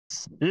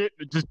Yeah,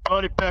 just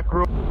body pack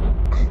roll.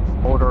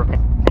 Order.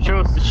 Show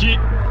us the shit.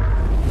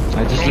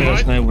 I just let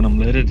us know when I'm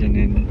loaded and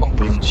then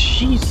boom.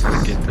 Jesus.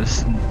 Get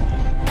this.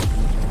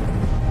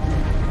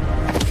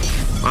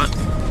 What?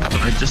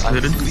 I just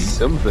loaded.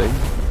 Something.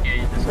 Yeah,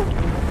 you just...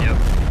 Yep.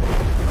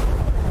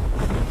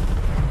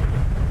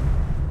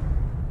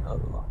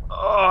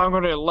 Oh, I'm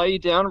gonna lay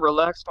down,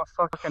 relax my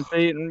fucking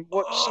feet, and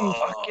watch some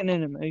fucking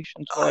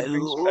animations while I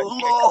drink some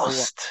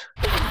lost.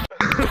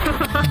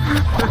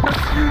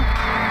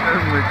 Oh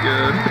my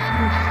god.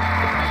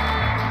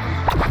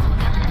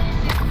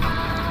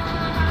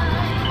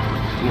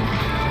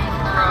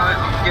 Right, I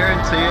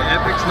guarantee you,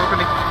 Epic's not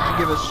gonna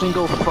give a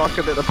single fuck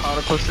about the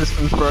particle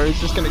systems, bro. He's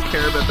just gonna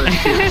care about the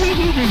tits. He's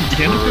just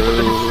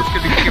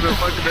gonna give a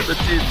fuck about the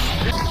tits.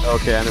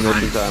 Okay,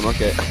 animation time,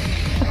 okay.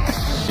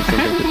 Need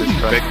something to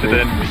distract me.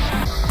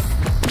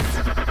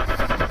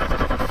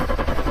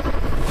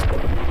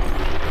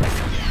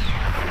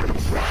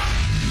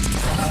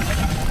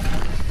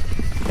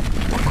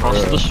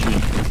 Across the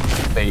street.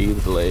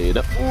 Fade blade.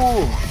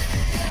 Ooh!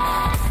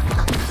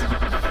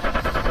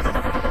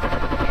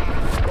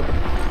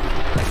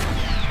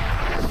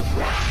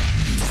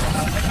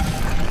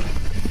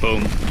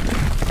 Boom.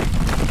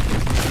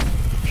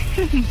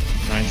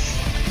 Nice.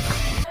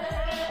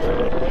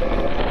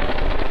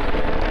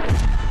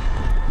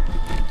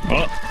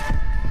 Oh.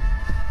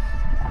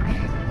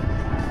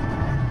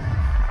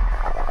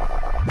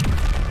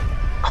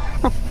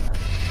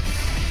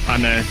 I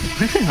know.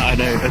 I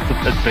know, that's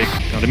a bit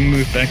big. Gotta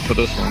move back for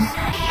this one.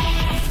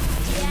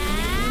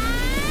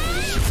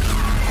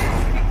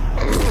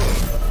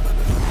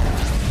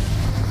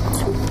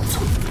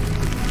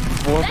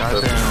 What?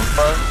 Goddamn.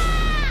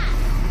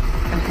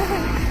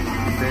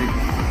 Big.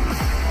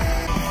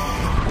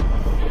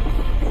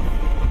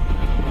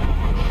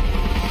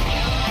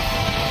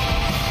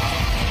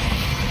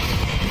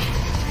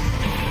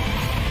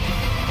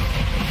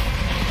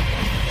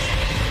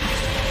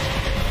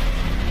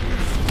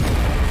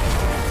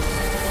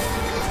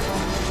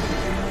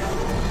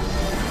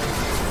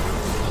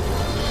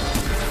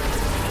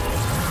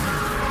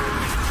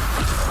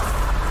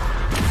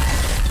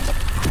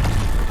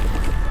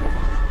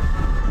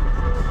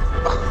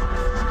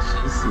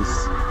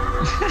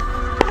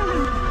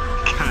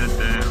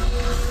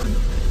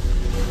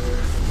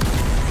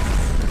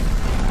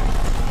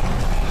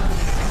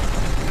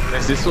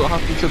 Is this what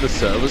happened to the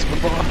servers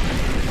before?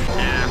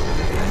 Yeah.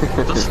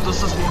 this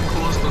is what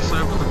caused the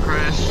server to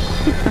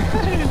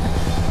crash.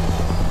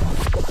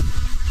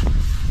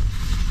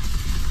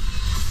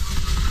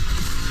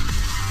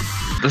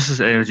 This is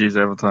AOG's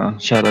avatar.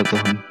 Shout out to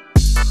him.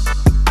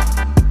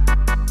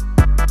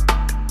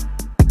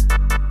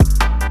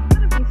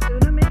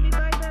 Maybe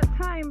by that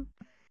time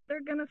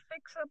they're gonna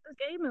fix up this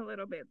game a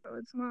little bit, though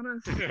it's not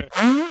us.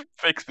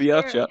 Fix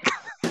VRChat.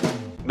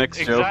 Next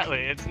joke. Exactly,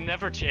 it's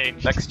never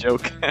changed. Next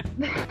joke.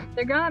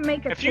 They're gonna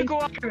make a If you go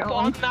up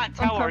on that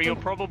top tower, of- you'll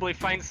probably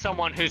find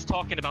someone who's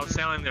talking about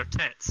selling their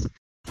tits.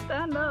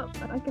 Stand up,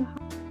 but I can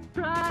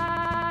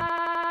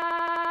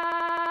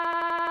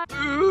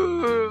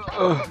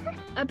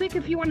I think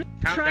if you want to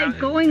try Countdown.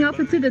 going up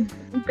into the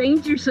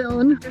danger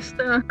zone, just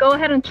go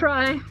ahead and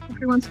try.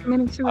 Everyone's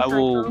committing suicide. I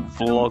will though.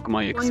 vlog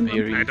my Don't blame them. I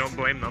experience. don't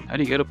blame them. How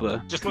do you get up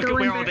there? Just look at Go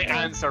in where all there. the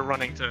ants are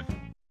running to.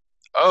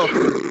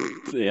 Oh!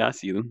 Yeah, I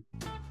see them.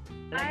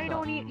 I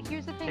don't need.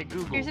 Here's the Hey, thing.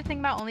 Google. Here's the thing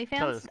about Tell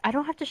OnlyFans. us. I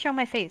don't have to show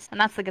my face, and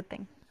that's the good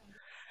thing.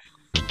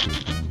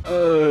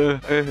 Oh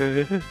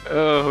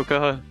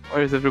god,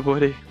 where's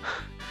everybody?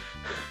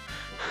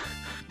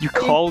 You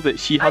called it,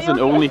 she has an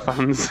okay?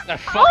 OnlyFans. I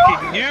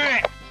fucking knew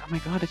it! Oh my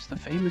god, it's the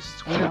famous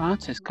Twitter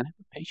artist. Can I have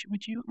a picture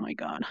with you? Oh my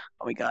god.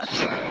 Oh my god.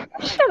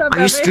 Shut up, Are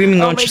you Epic.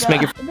 streaming Oh on my just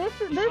God. make it?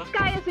 This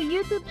guy has a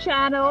YouTube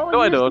channel.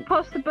 No, I He used don't. to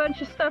post a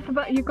bunch of stuff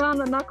about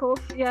Uganda Knuckles.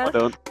 Yes. I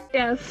don't.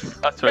 Yes.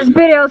 That's His right.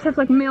 videos have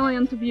like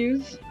millions of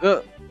views.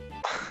 His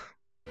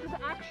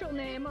actual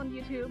name on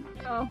YouTube.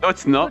 Oh. No,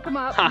 it's not. Look him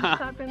up. and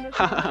type in this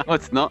name. No,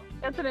 it's not.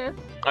 Yes, it is.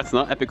 That's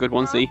not Epic Good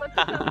 1C. Look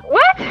this up.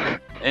 What?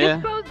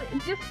 Yeah.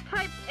 Just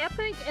type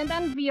Epic and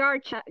then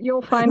VRChat.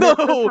 You'll find No! it.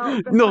 That's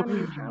how No! find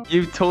your channel.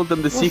 You told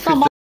them the secret.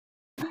 someone-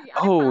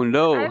 Oh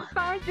no. I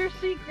found your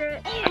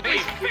secret.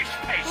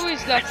 Who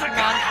is that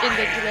man in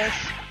the dress?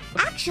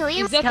 Actually,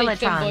 Is that a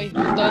fanboy?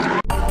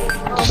 Done.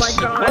 Oh my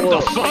god. What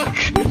the fuck?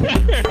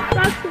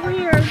 That's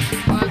weird.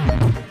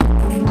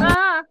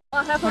 Ah!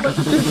 I'll have a look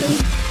at this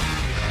thing.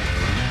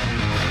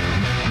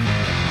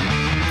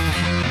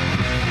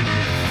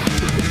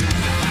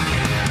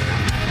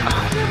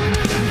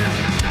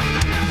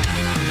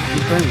 You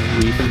playing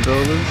Wii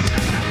controllers?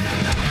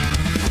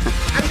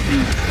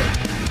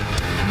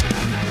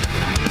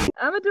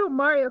 I'm gonna do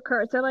Mario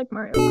Kart. I like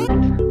Mario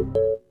Kart.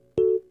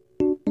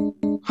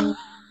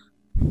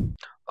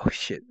 Oh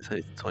shit, it's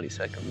only 20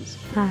 seconds.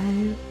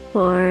 5,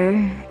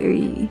 4,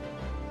 3,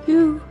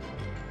 2,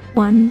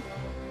 1.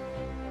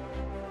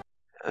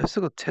 I've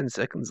still got 10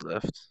 seconds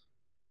left.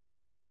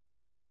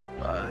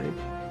 5,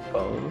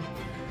 4,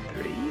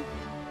 3,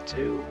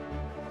 2,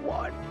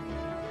 1.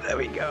 There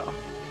we go.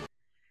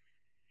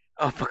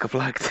 Oh fuck, I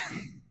blacked.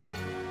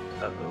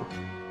 Uh-oh.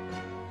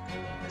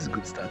 It's a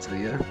good start to the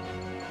year.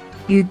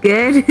 You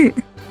good?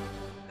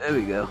 There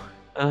we go.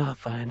 Oh,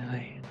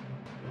 finally.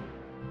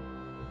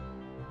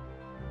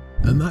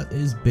 And that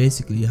is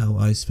basically how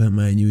I spent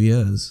my New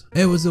Year's.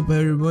 Hey, what's up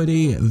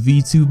everybody?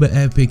 VTuber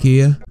Epic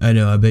here. I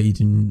know, I bet you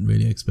didn't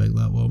really expect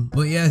that one.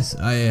 But yes,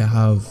 I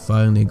have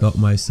finally got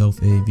myself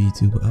a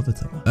VTuber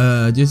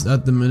avatar. Just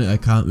at the minute I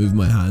can't move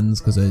my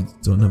hands because I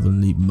don't have a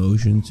leap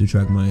motion to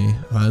track my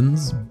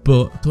hands.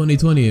 But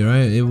 2020,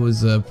 right? It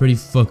was a pretty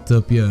fucked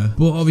up year.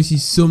 But obviously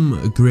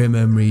some great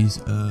memories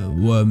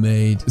were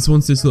made. So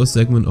once this little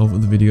segment of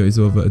the video is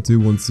over, I do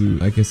want to,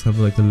 I guess, have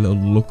like a little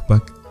look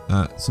back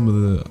at some of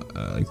the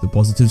like the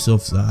positive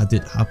stuff that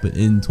did happen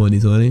in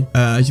 2020.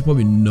 As you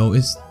probably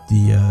noticed,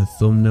 the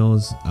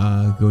thumbnails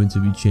are going to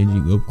be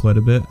changing up quite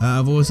a bit.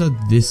 I've always had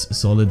this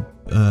solid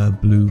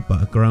blue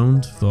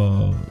background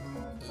for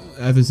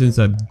ever since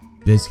I've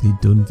basically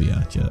done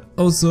VRChat.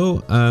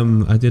 Also,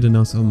 I did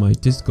announce on my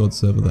Discord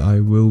server that I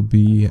will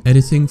be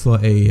editing for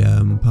a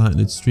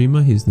partnered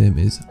streamer. His name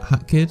is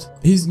HatKid.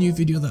 His new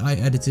video that I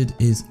edited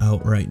is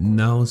out right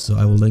now, so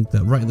I will link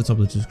that right at the top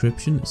of the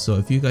description. So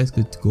if you guys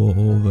could go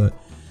over,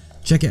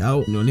 check it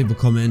out, leave a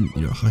comment,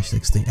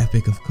 hashtag stay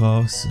epic, of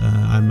course.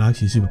 I'm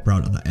actually super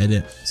proud of that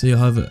edit. So you'll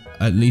have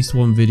at least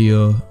one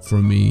video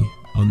from me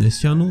on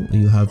this channel,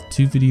 and you'll have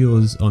 2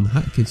 videos on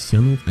HatKid's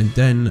channel, and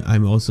then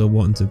I'm also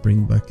wanting to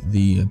bring back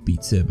the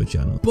Beat Saber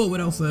channel. But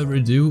without further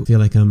ado, I feel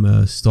like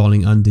I'm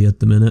stalling Andy at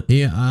the minute.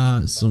 Here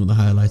are some of the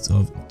highlights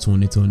of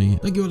 2020.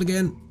 Thank you all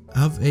again.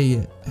 Have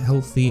a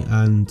healthy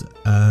and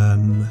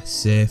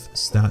safe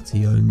start to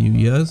your New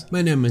Year's.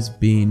 My name has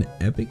been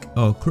Epic,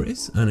 or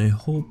Chris, and I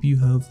hope you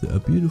have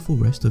a beautiful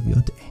rest of your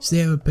day.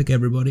 Stay epic,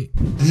 everybody.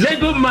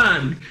 Lego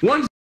man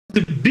wants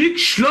the big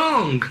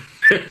schlong.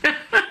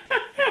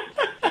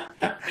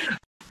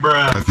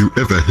 Bruh. Have you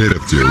ever heard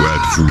of the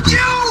word voodoo?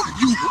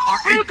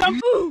 Welcome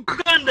to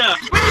Uganda!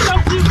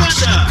 Welcome to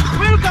Uganda!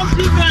 Welcome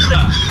to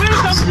Uganda!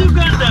 Welcome to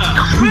Uganda!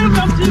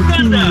 Welcome to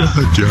Uganda!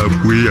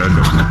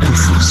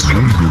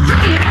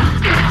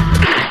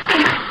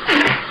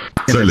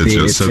 Silence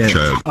yourself,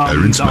 child. I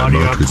rinse my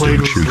mouth with your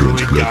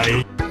children's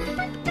blood.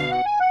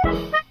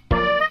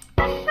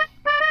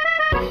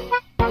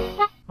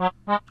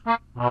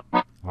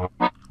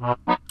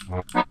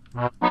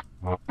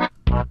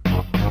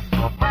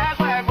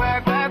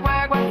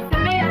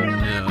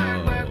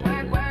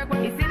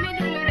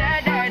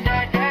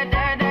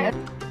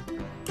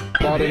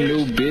 Bought a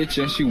new bitch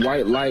and she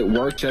white light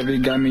work. Chevy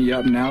got me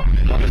up now.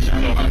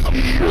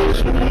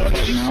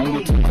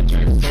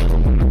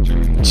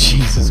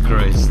 Jesus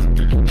Christ.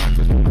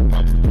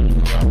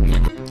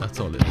 That's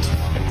all it is.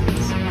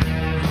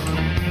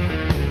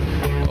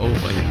 Oh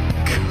my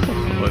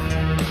god.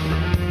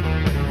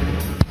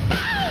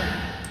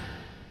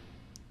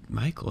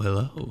 Michael,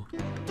 hello.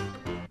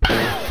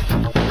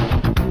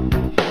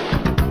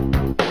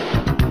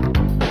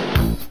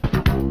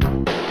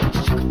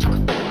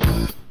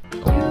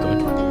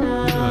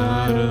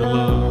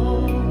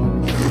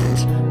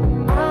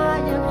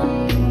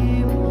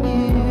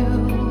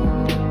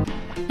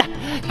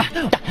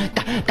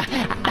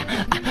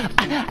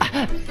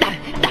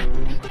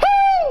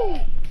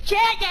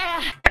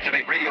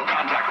 Activate radio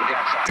contact with the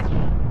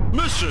outside.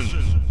 Mission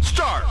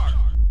start.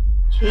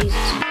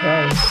 Jesus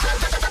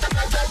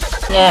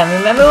Christ. Yeah,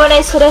 remember when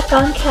I said I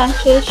found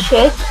cancer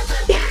shit?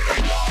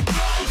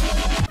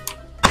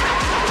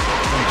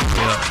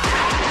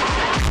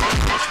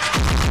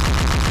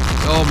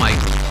 Oh my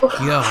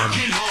god.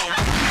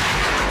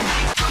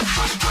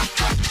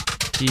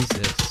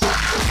 Jesus.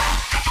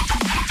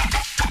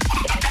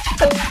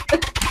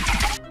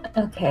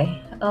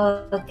 Okay,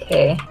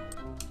 okay.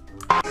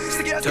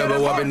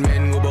 Turbo weapon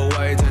men go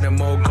away to the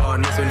mo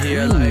con this one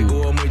here like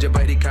go move your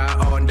body car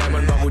on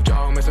diamond bubble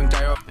jong me some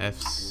tire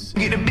F's.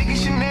 get the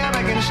biggest Chanel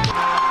back in the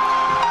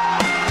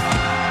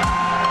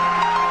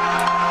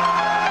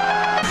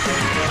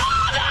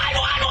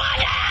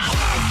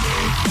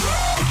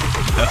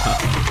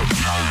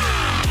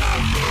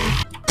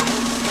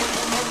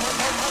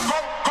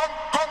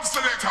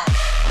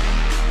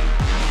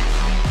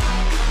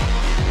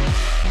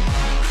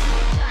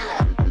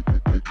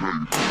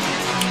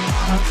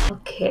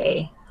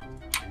Okay.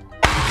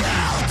 I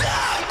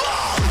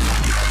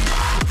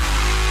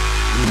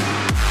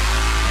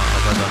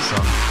bet that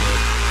sounds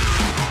good.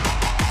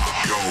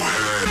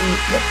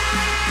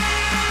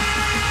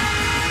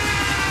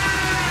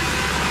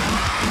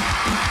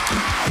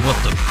 What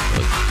the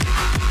fuck?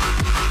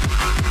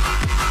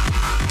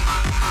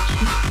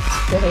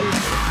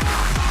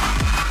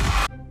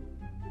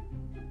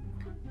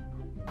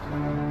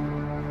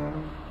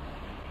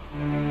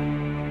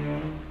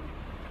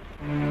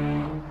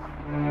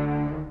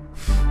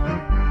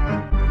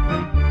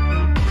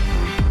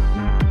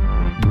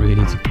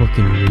 Really, it's a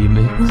fucking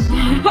remix.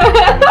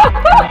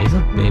 Is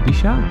that Baby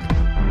Shark?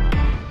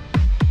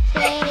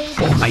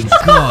 Oh my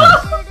god!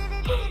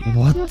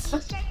 What?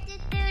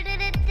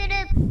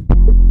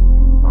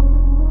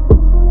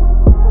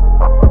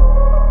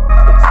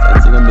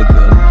 Dancing on the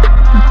gun.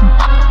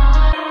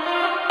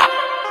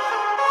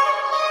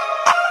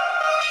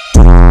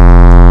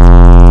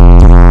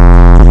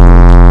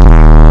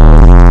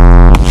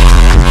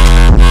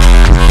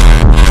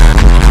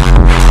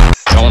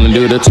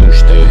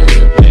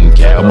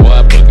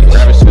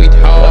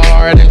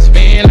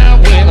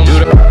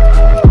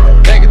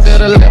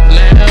 the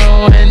left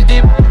now and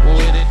dip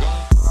with it.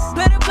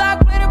 Play the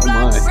block,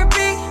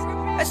 repeat.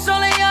 That's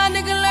all a young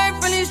nigga learn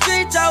from these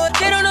streets.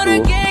 They don't know the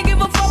game, give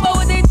a fuck about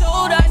what they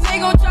told us. They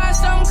gon' try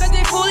something cause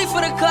they fully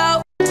for the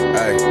clout.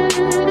 Hey,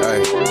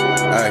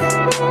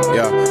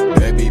 yeah,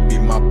 baby be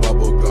my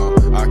bubble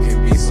gum. I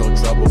can be so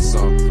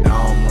troublesome.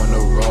 Now I'm on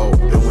the road,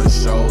 doing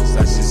shows,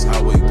 that's just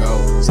how it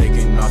go.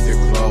 Taking off your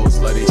clothes,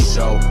 let it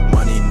show,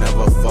 money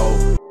never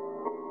fold.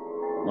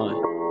 Why?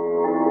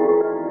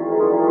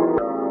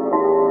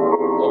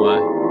 Oh my.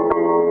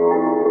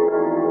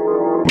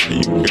 Why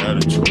you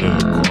gotta twin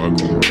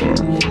cargo car?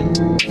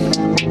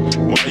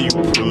 Why you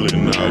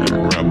pulling out a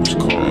rapper's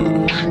car?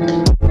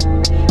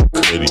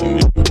 Cutting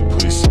it,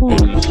 pussy.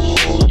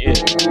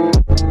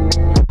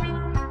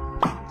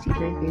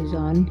 Breakers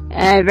on.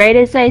 Right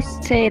as I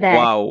say that.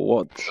 Wow,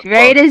 what?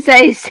 Right as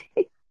I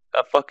say.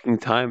 That fucking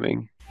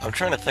timing. I'm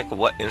trying to think of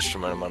what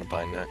instrument I'm gonna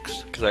buy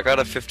next. Cause I got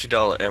a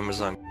 $50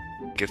 Amazon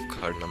gift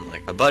card and I'm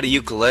like, I bought a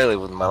ukulele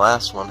with my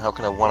last one, how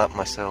can I one-up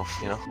myself,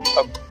 you know?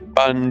 A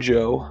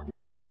banjo.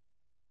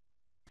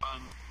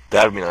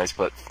 That'd be nice,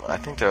 but I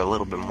think they're a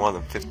little bit more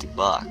than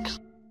 $50.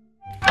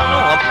 You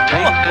have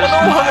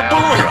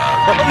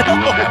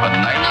a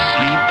night's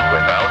sleep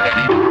without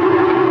any.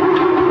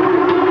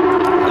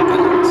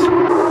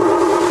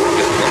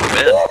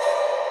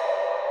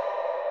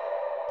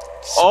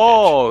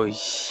 Oh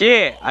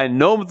shit! I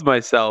gnomed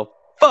myself.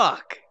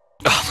 Fuck!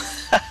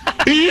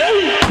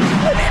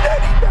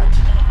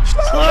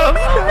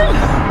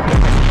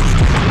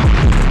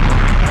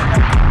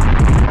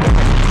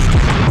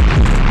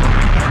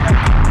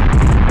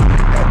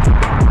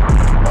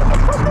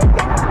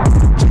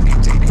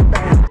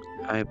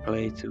 I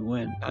play to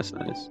win. That's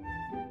nice.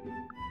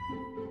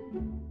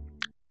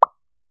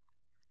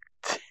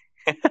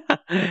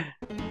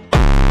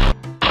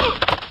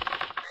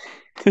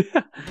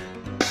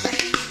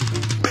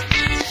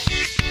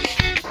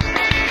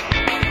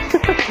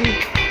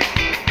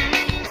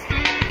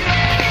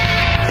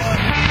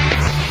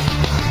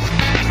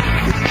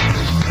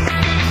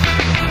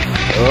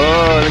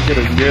 Oh, look at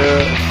him go.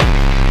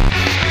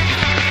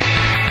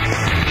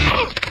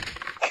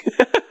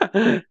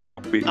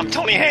 I'm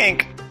Tony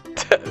Hank!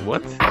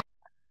 What?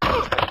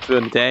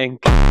 Tony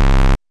Dank.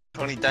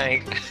 Tony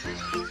Dank.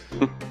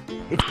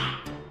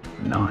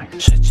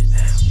 Nice. Shut you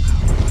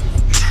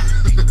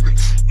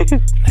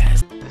down.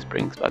 This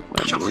brings back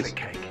memories. Chocolate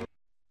cake.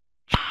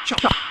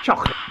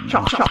 Chocolate.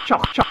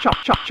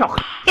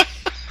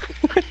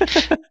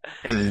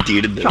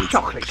 Indeed it does.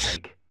 Chocolate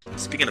cake.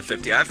 Speaking of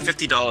 50, I have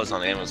 $50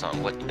 on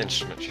Amazon. What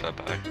instrument should I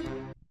buy?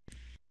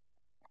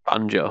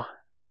 Banjo.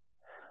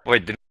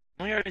 Wait, did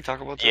we already talk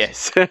about this?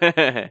 Yes. Made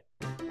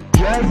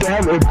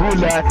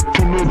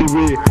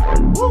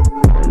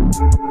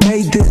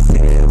this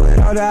with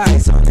all the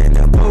ice on in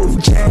the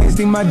booth. Chains,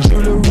 think my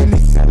jewelry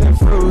selling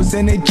fruits,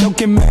 and they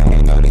joking,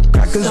 man. All the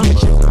crackers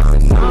with you.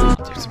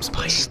 There's some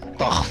spice.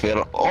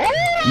 Astaghfir.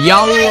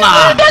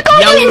 Yalla!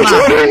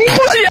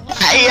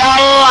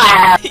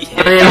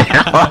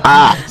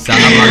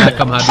 Salam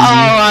alaikum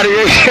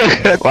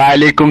habibi. Wa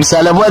alaikum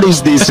salam. What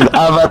is this?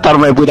 Avatar,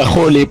 my Buddha,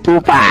 holy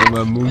poopa. I'm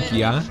a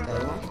monkey, huh?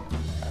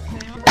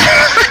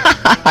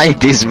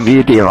 It is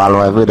beautiful,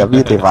 my Buddha,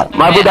 beautiful.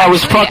 My Buddha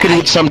was fucking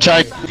with some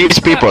Chinese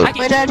people.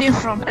 Where are you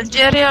from?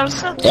 Algeria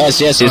also?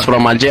 Yes, he's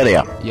from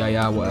Algeria.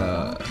 Yeah,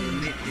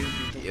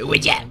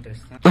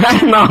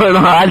 no,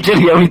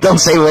 Algeria, we don't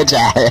say which.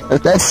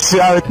 That's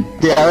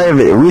Saudi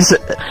Arabia.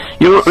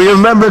 You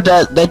remember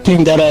that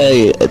thing that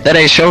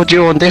I showed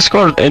you on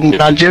Discord in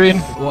Algerian?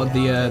 What,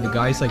 the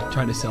guys like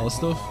trying to sell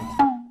stuff?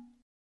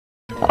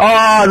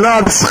 Oh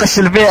no, this is قش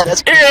البيع.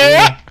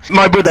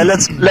 My Buddha,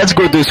 let's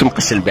go do some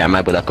قش البيع,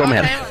 my Buddha. Come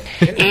here.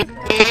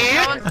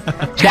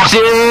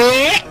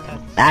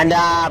 And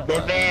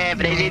baby,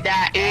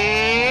 Brigida.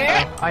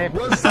 I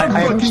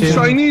have two.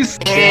 Chinese.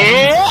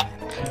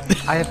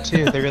 I have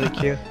two. They're really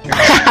cute.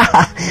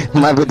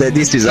 My Buddha,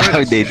 this is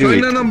how they do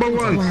it. China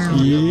 #1.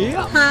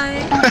 Yeah.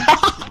 Hi.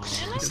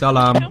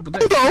 Salam.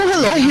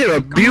 Hello, you're a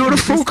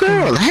beautiful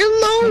girl.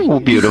 Hello,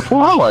 beautiful.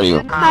 How are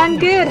you? I'm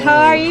good. How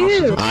are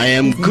you? I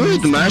am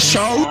good,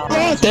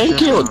 mashallah.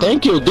 Thank you. Do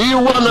you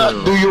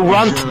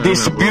want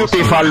this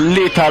beautiful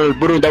little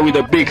brother with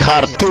a big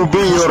heart to be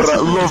your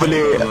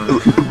lovely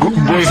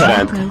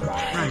boyfriend?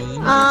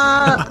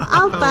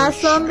 I'll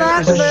pass on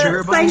that,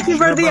 but thank you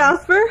for the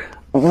offer.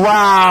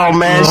 Wow,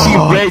 man, she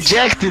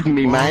rejected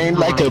me, man,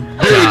 like a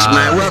bitch,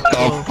 man. What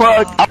the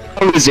fuck?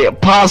 How is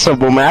it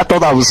possible, man? I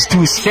thought I was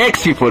too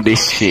sexy for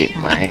this shit,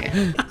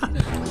 man.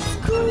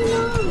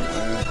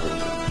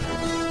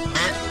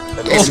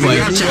 Oh my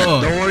God.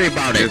 Don't worry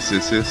about it. Yes.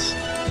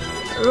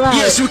 Right.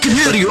 Yes, we can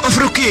hear you,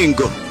 Afro King.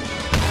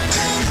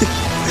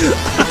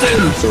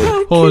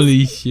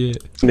 Holy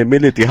shit.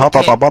 Mility,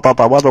 hatata,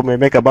 batata, wado me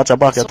make a bacha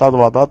baka,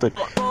 tadwa datin.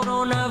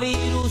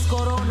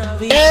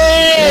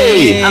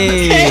 Hey!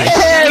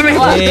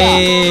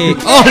 Hey!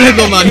 Oh,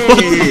 Lego man,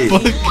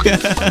 what the fuck?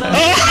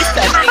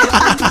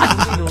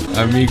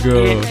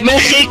 Amigo.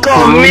 Mexico!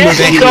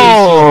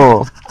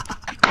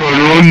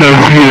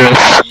 Coronavirus.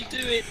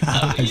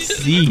 I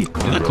see. Is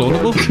that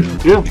clonable?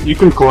 Yeah, you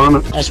can clone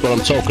it. That's what I'm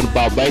talking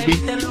about, baby.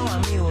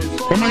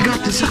 Oh my god,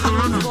 this is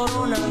Corona. Oh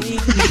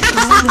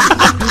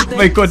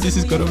my god, this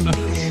is Corona.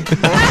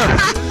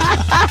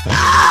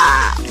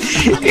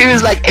 He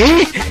was like,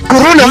 eh,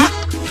 Corona?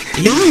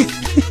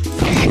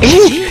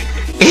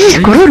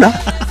 Corona?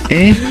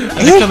 I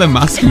like how the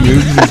mask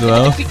moves as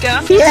well.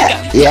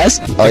 Yeah. Yes.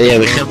 Oh yeah,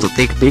 we have to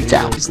take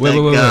pictures. Wait.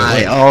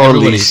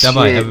 Holy shit.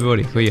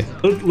 Everybody, go here.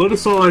 Let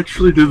us all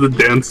actually do the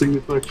dancing.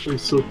 It's actually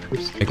so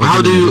interesting.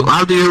 What do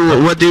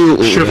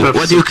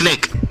you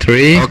click?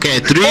 3. Okay,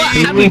 3.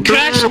 I will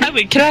crash.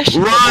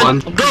 1,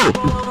 go.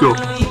 Go.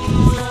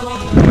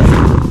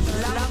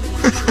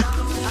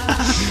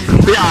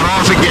 We are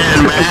off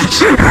again, man.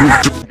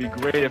 It'd be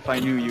great if I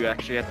knew you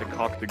actually had to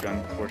cock the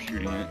gun before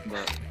shooting it,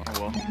 but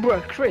oh well.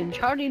 Bruh, cringe.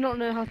 How do you not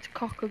know how to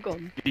cock a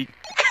gun? I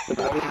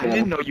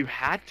didn't know you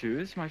had to.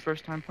 This is my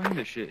first time playing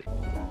this shit.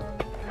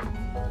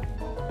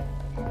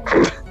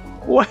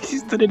 Why is he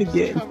done it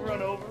again?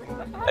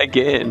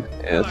 Again.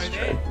 Yeah, that's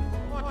true.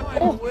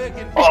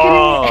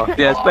 Oh,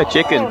 yeah, let's play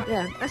chicken.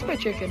 Yeah, let's play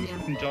chicken, yeah. Who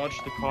can dodge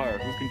the car?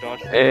 Who can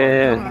dodge the car?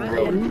 Yeah.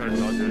 Try to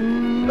dodge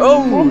it.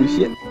 Oh,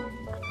 shit.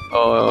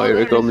 Oh, here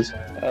it comes. Shut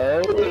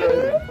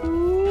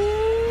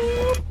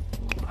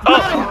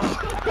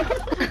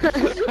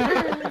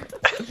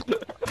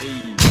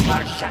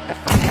the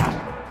fuck up.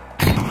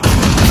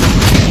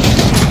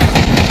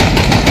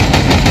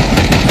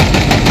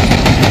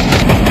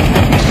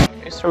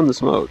 Who's throwing the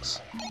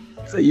smokes?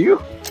 Is that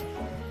you?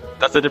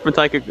 That's a different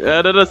type of.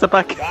 No, step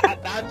back.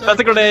 That's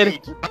a grenade.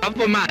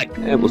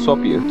 Yeah, we'll swap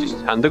you. Just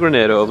hand the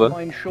grenade over.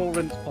 My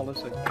insurance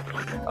policy.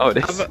 Oh,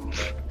 it is.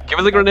 Give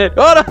us a grenade.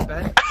 Oh no!